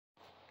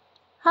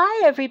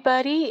Hi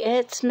everybody,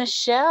 it's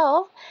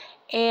Michelle,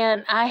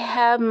 and I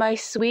have my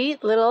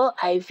sweet little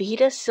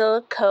Ivita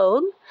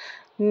silicone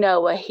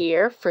Noah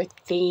here for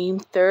Theme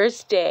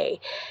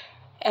Thursday.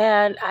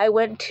 And I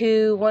went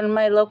to one of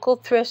my local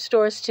thrift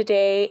stores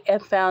today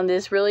and found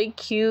this really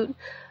cute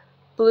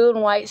blue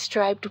and white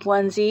striped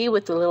onesie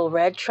with a little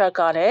red truck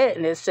on it,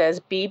 and it says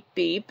beep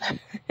beep.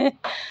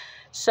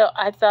 So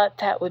I thought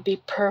that would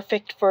be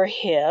perfect for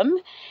him.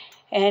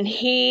 And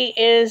he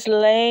is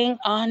laying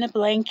on a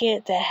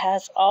blanket that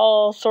has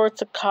all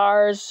sorts of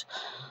cars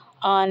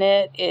on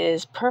it. It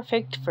is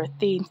perfect for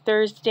Theme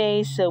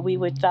Thursday, so we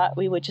thought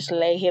we would just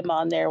lay him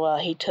on there while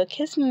he took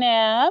his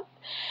nap.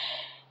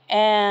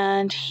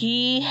 And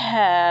he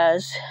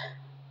has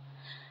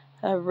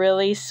a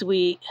really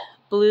sweet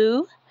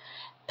blue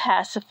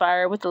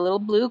pacifier with a little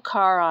blue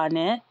car on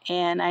it.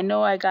 And I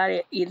know I got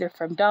it either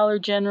from Dollar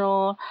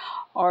General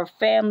or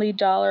Family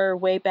Dollar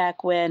way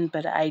back when,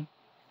 but I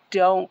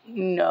don't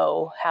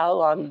know how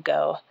long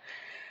ago.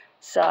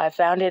 So I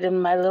found it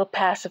in my little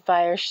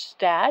pacifier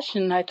stash,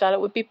 and I thought it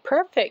would be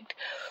perfect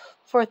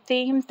for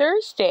Theme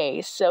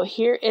Thursday. So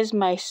here is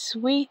my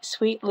sweet,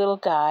 sweet little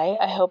guy.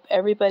 I hope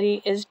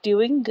everybody is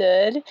doing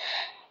good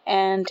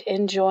and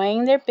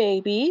enjoying their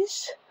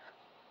babies.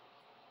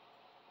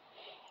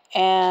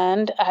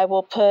 And I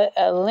will put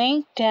a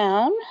link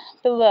down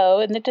below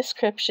in the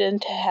description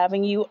to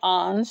having you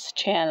on's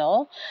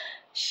channel.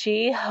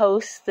 She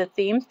hosts the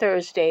Theme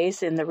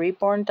Thursdays in the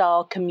Reborn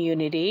doll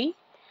community.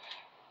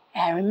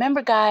 And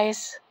remember,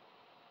 guys,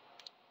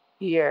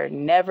 you're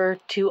never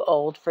too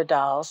old for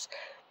dolls.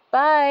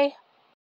 Bye.